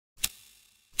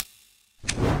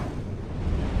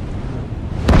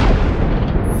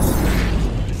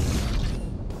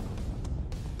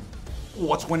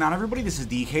What's going on, everybody? This is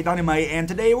dkdynamite, and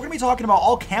today we're going to be talking about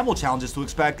all camo challenges to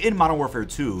expect in Modern Warfare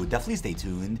 2. Definitely stay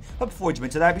tuned. But before we jump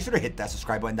into that, be sure to hit that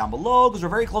subscribe button down below, because we're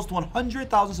very close to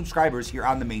 100,000 subscribers here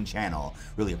on the main channel.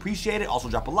 Really appreciate it. Also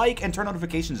drop a like and turn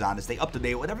notifications on to stay up to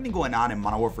date with everything going on in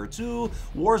Modern Warfare 2,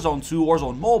 Warzone 2,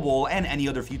 Warzone Mobile, and any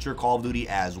other future Call of Duty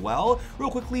as well.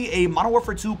 Real quickly, a Modern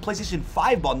Warfare 2 PlayStation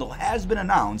 5 bundle has been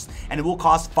announced, and it will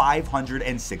cost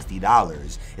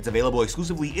 $560. It's available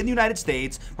exclusively in the United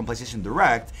States from PlayStation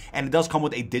Direct, and it does come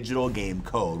with a digital game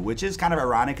code, which is kind of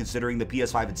ironic considering the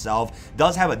PS5 itself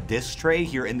does have a disc tray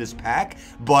here in this pack,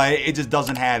 but it just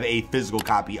doesn't have a physical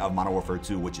copy of Modern Warfare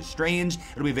 2, which is strange.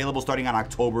 It'll be available starting on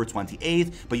October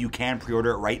 28th, but you can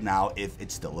pre-order it right now if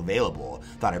it's still available.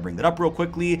 Thought I'd bring that up real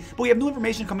quickly, but we have new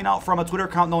information coming out from a Twitter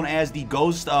account known as the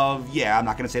Ghost of, I'm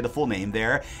not going to say the full name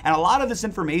there, and a lot of this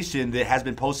information that has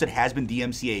been posted has been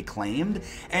DMCA claimed,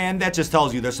 and that just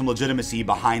tells you there's some legitimacy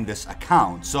behind this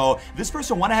account. So this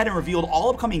person went ahead and revealed all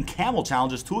upcoming camo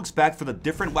challenges to expect for the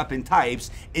different weapon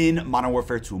types in Modern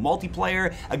Warfare 2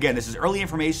 multiplayer. Again, this is early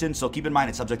information, so keep in mind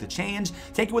it's subject to change.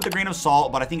 Take it with a grain of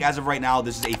salt, but I think as of right now,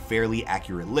 this is a fairly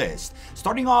accurate list.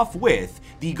 Starting off with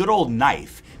the good old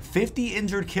knife. 50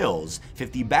 injured kills,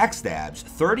 50 backstabs,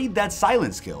 30 dead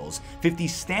silence kills, 50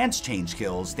 stance change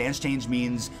kills. Stance change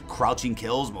means crouching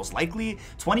kills, most likely.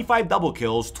 25 double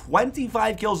kills,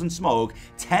 25 kills in smoke,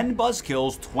 10 buzz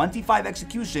kills, 25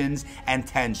 executions, and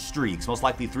 10 streaks. Most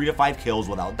likely 3 to 5 kills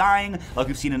without dying, like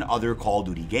we've seen in other Call of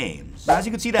Duty games. Now, as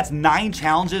you can see, that's 9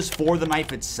 challenges for the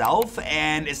knife itself,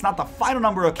 and it's not the final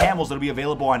number of camos that'll be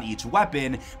available on each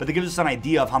weapon, but that gives us an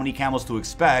idea of how many camos to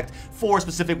expect for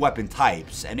specific weapon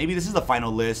types. And maybe this is the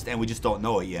final list and we just don't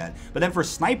know it yet. But then for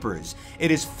snipers, it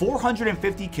is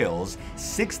 450 kills,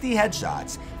 60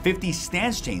 headshots, 50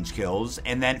 stance change kills,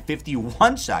 and then 50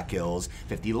 one-shot kills,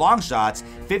 50 long shots,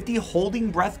 50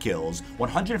 holding breath kills,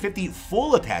 150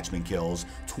 full attachment kills,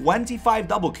 25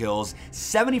 double kills,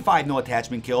 75 no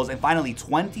attachment kills, and finally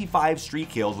 25 streak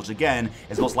kills, which again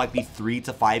is most likely 3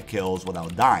 to 5 kills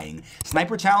without dying.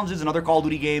 Sniper challenges in other Call of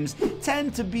Duty games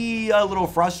tend to be a little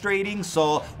frustrating,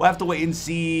 so we'll have to wait and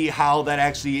see how that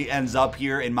actually ends up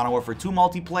here in Modern Warfare 2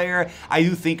 multiplayer. I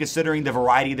do think, considering the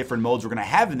variety of different modes we're going to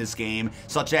have in this game,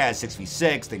 such as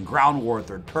 6v6, then ground war,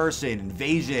 third person,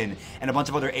 invasion, and a bunch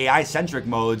of other AI-centric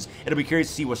modes, it'll be curious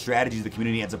to see what strategies the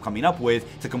community ends up coming up with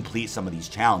to complete some of these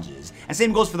challenges. And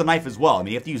same goes for the knife as well. I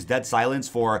mean, you have to use dead silence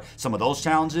for some of those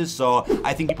challenges, so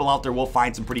I think people out there will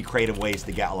find some pretty creative ways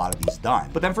to get a lot of these done.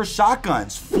 But then for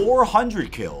shotguns, 400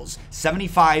 kills,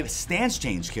 75 stance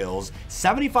change kills,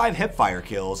 75 hipfire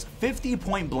kills, 50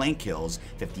 point blank kills,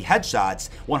 50 headshots,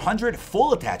 100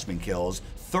 full attachment kills,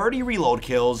 30 reload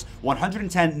kills,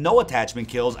 110 no attachment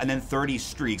kills, and then 30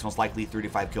 streaks, most likely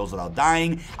 35 kills without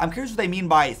dying. I'm curious what they mean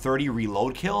by 30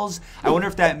 reload kills. I wonder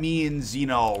if that means, you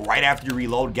know, right after you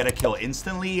reload, get a kill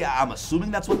instantly. I'm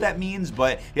assuming that's what that means,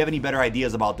 but if you have any better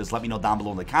ideas about this, let me know down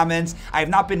below in the comments. I have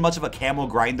not been much of a camo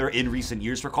grinder in recent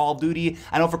years for Call of Duty.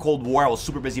 I know for Cold War, I was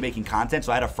super busy making content,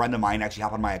 so I had a friend of mine actually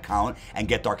hop on my account and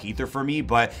get Dark Ether for me,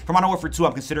 but for Modern Warfare 2,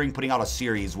 I'm considering putting out a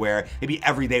series where maybe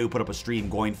every day we put up a stream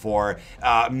going for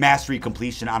mastery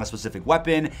completion on a specific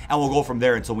weapon, and we'll go from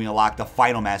there until we unlock the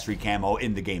final mastery camo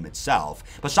in the game itself.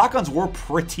 But shotguns were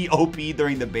pretty OP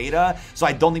during the beta, so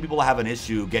I don't think people will have an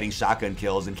issue getting shotgun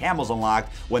kills and camos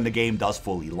unlocked when the game does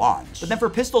fully launch. But then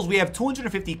for pistols, we have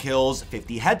 250 kills,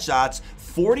 50 headshots,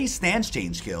 40 stance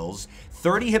change kills,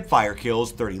 30 hipfire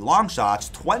kills, 30 long shots,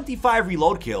 25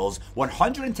 reload kills,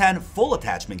 110 full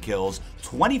attachment kills,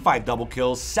 25 double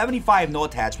kills, 75 no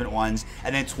attachment ones,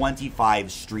 and then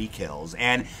 25 streak kills.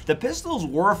 And the pistols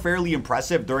were fairly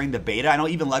impressive during the beta. I know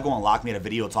even Lego Unlocked made a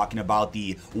video talking about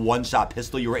the one-shot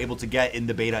pistol you were able to get in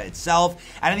the beta itself.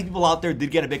 And I think people out there did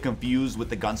get a bit confused with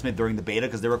the gunsmith during the beta,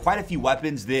 because there were quite a few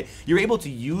weapons that you were able to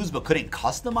use but couldn't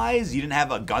customize. You didn't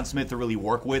have a gunsmith to really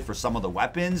work with for some of the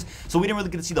weapons, so we didn't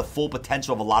really get to see the full potential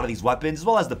of a lot of these weapons, as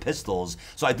well as the pistols.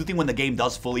 So I do think when the game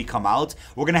does fully come out,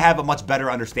 we're going to have a much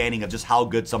better understanding of just how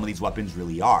good some of these weapons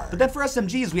really are. But then for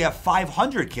SMGs, we have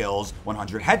 500 kills,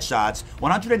 100 headshots,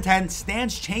 110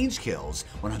 stance change kills,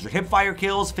 100 hipfire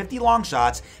kills, 50 long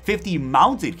shots, 50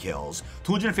 mounted kills,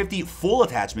 250 full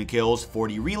attachment kills,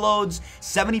 40 reloads,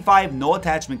 75 no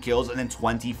attachment kills, and then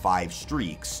 25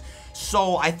 streaks.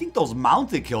 So I think those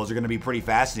mounted kills are going to be pretty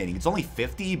fascinating. It's only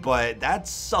 50, but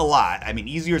that's a lot. I mean,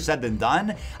 easier said than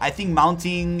done. I think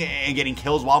mounting and getting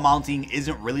kills while mounting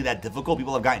isn't really that difficult.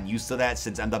 People have gotten used to that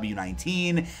since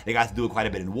MW19. They got to do it quite a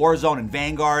bit in Warzone and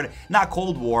Vanguard. Not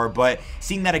Cold War, but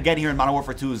seeing that again here in Modern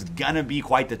Warfare 2 is going to be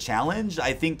quite the challenge.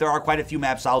 I think there are quite a few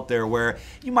maps out there where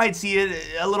you might see it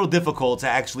a little difficult to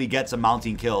actually get some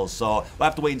mounting kills. So we'll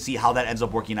have to wait and see how that ends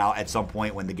up working out at some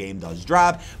point when the game does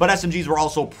drop. But SMGs were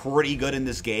also pretty good in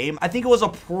this game. I think it was a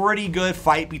pretty good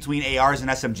fight between ARs and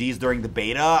SMGs during the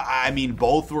beta. I mean,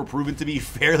 both were proven to be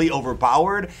fairly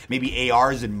overpowered, maybe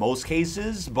ARs in most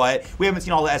cases, but we haven't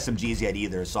seen all the SMGs yet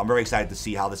either, so I'm very excited to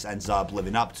see how this ends up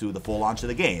living up to the full launch of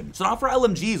the game. So now for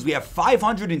LMGs, we have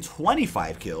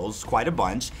 525 kills, quite a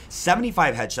bunch,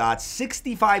 75 headshots,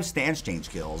 65 stance change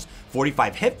kills,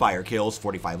 45 hipfire kills,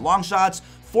 45 long shots,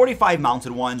 45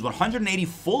 mounted ones, 180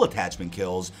 full attachment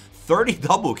kills, 30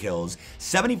 double kills,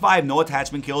 75 no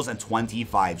attachment kills, and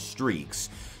 25 streaks.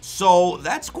 So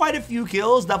that's quite a few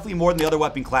kills, definitely more than the other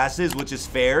weapon classes, which is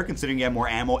fair considering you have more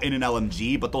ammo in an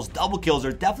LMG, but those double kills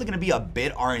are definitely going to be a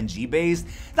bit RNG based.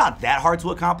 Not that hard to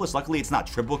accomplish, luckily it's not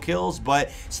triple kills, but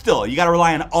still, you got to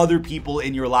rely on other people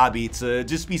in your lobby to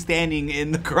just be standing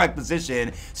in the correct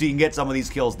position so you can get some of these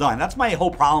kills done. That's my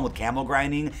whole problem with camo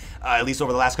grinding, at least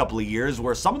over the last couple of years,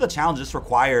 where some of the challenges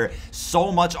require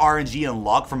so much RNG and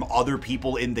luck from other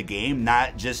people in the game,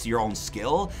 not just your own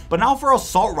skill. But now for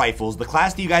assault rifles, the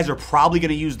class that you guys are probably going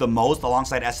to use the most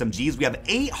alongside SMGs, we have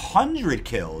 800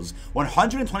 kills,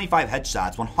 125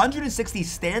 headshots, 160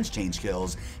 stance change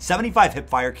kills, 75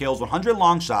 hipfire kills, 100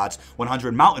 long shots,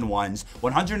 100 mountain ones,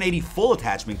 180 full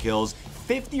attachment kills,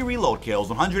 50 reload kills,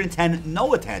 110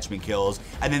 no attachment kills,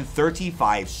 and then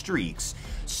 35 streaks.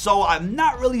 So I'm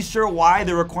not really sure why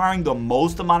they're requiring the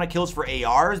most amount of kills for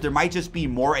ARs. There might just be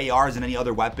more ARs than any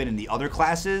other weapon in the other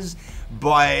classes,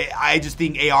 but I just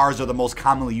think ARs are the most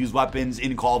commonly used weapons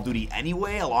in Call of Duty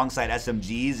anyway, alongside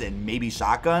SMGs and maybe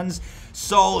shotguns.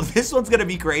 So this one's going to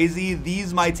be crazy.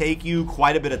 These might take you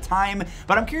quite a bit of time,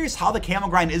 but I'm curious how the camo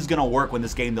grind is going to work when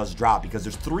this game does drop, because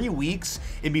there's 3 weeks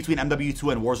in between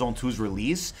MW2 and Warzone 2's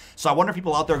release. So I wonder if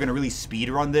people out there are going to really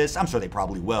speedrun this. I'm sure they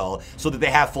probably will, so that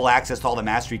they have full access to all the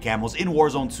mastery camos in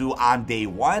Warzone 2 on day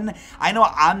 1. I know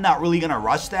I'm not really going to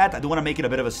rush that. I do want to make it a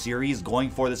bit of a series going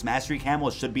for this mastery camo.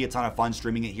 It should be a ton of fun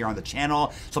streaming it here on the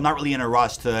channel, so I'm not really in a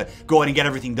rush to go ahead and get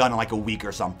everything done in like a week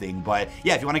or something. But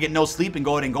yeah, if you want to get no sleep and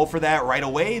go ahead and go for that right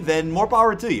away, then more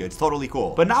power to you. It's totally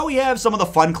cool. But now we have some of the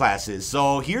fun classes.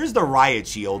 So here's the Riot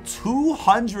Shield,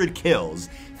 200 kills,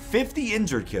 50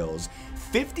 injured kills,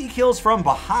 50 kills from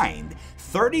behind,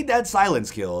 30 dead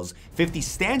silence kills, 50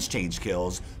 stance change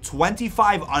kills,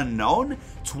 25 unknown,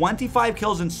 25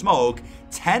 kills in smoke,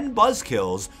 10 buzz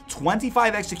kills,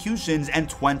 25 executions, and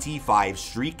 25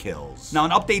 streak kills. Now,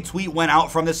 an update tweet went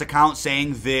out from this account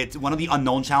saying that one of the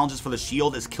unknown challenges for the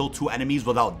shield is kill 2 enemies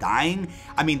without dying.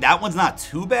 I mean, that one's not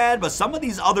too bad, but some of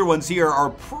these other ones here are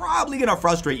probably gonna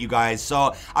frustrate you guys.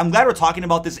 So I'm glad we're talking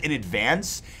about this in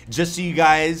advance, just so you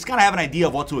guys kind of have an idea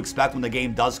of what to expect when the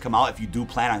game does come out if you do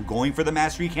plan on going for the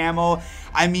mastery camo.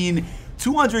 I mean,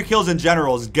 200 kills in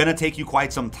general is gonna take you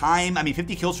quite some time. I mean,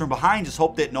 50 kills from behind, just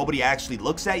hope that nobody actually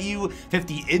looks at you.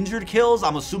 50 injured kills,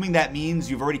 I'm assuming that means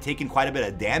you've already taken quite a bit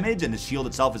of damage and the shield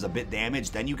itself is a bit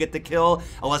damaged, then you get the kill,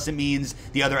 unless it means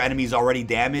the other enemy's already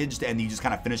damaged and you just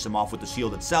kind of finish them off with the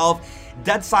shield itself.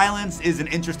 Dead silence is an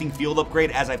interesting field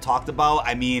upgrade, as I've talked about.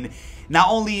 I mean, not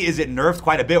only is it nerfed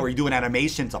quite a bit where you do an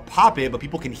animation to pop it, but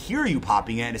people can hear you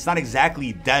popping it, and it's not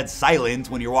exactly dead silent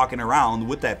when you're walking around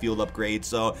with that field upgrade,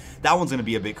 so that one's going to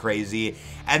be a bit crazy.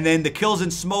 And then the kills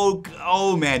in smoke,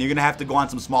 oh man, you're going to have to go on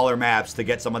some smaller maps to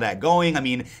get some of that going. I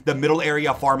mean, the middle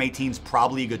area, Farm 18 is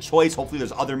probably a good choice. Hopefully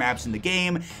there's other maps in the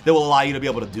game that will allow you to be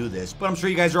able to do this. But I'm sure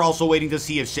you guys are also waiting to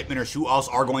see if shipment or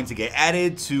shootouts are going to get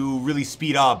added to really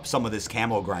speed up some of this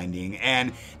camo grinding.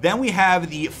 And then we have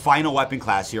the final weapon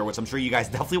class here, which I'm sure you guys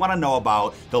definitely want to know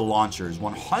about, the launchers.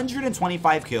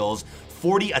 125 kills,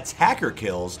 40 attacker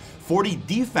kills, 40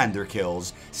 defender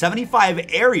kills, 75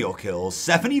 aerial kills,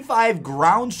 75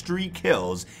 ground streak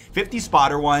kills, 50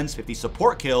 spotter ones, 50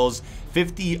 support kills,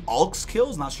 50 ALX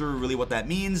kills, not sure really what that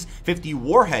means, 50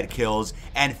 warhead kills,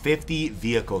 and 50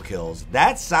 vehicle kills.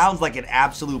 That sounds like an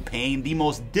absolute pain, the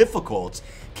most difficult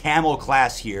camo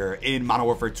class here in Modern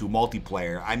Warfare 2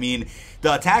 multiplayer. I mean,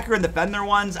 the attacker and defender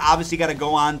ones obviously got to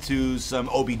go on to some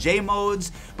OBJ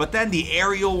modes, but then the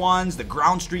aerial ones, the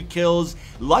ground streak kills,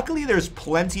 luckily there's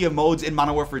plenty of modes in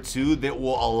Modern Warfare 2 that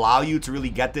will allow you to really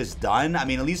get this done. I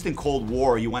mean, at least in Cold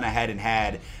War, you went ahead and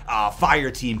had Fire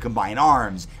Team Combined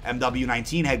Arms,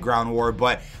 MW19 had Ground War,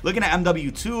 but looking at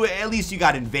MW2, at least you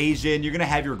got Invasion, you're going to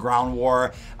have your Ground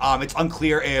War. It's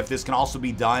unclear if this can also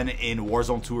be done in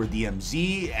Warzone 2 or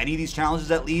DMZ, any of these challenges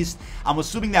at least. I'm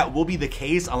assuming that will be the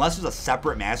case unless there's a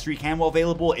separate Mastery Camo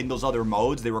available in those other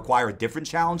modes. They require different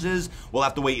challenges. We'll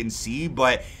have to wait and see,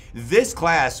 but this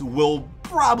class will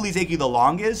probably take you the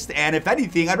longest, and if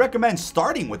anything, I'd recommend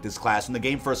starting with this class when the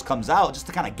game first comes out, just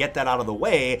to kind of get that out of the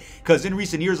way, because in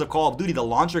recent years of Call of Duty, the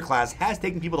launcher class has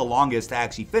taken people the longest to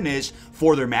actually finish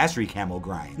for their Mastery Camo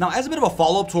grind. Now, as a bit of a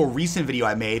follow-up to a recent video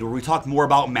I made where we talked more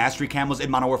about Mastery Camos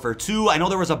in Modern Warfare 2, I know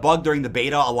there was a bug during the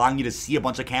beta allowing you to see a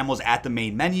bunch of camos at the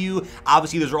main menu.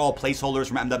 Obviously, those are all placeholders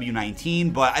from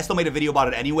MW19, but I still made a video about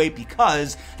it anyway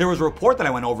because there was a report that I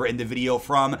went over in the video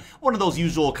from one of those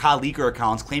usual COD leaker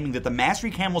accounts claiming that the Mastery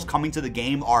Camos coming to the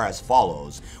game are as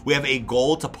follows. We have a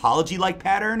gold topology-like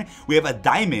pattern, we have a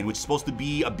diamond, which is supposed to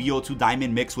be a BO2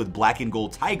 diamond mixed with black and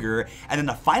gold tiger, and then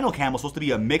the final camo is supposed to be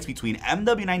a mix between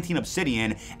MW19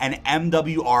 Obsidian and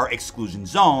MWR Exclusion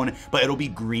Zone, but it'll be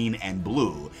green and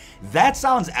blue. That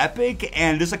sounds epic,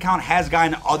 and this account has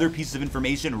gotten other pieces of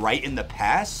information right in the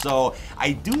past, so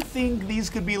I do think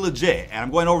these could be legit, and I'm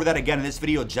going over that again in this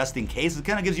video just in case. It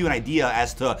kind of gives you an idea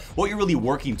as to what you're really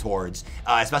working towards,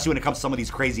 especially when it comes to some of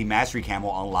these crazy Mastery Camo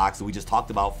unlocks that we just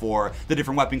talked about for the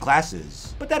different weapon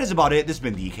classes. But that is about it. This has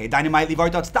been dkdynamite. Leave our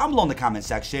thoughts down below in the comment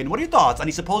section. What are your thoughts on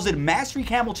the supposed Mastery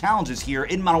Camo challenges here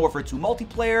in Modern Warfare 2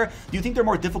 multiplayer? Do you think they're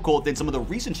more difficult than some of the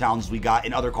recent challenges we got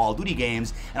in other Call of Duty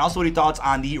games? And also, what are your thoughts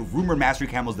on the rumored Mastery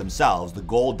Camos themselves, the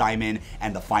gold, diamond,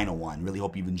 and the final one? Really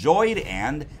hope you've enjoyed,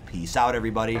 and peace out,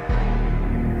 everybody.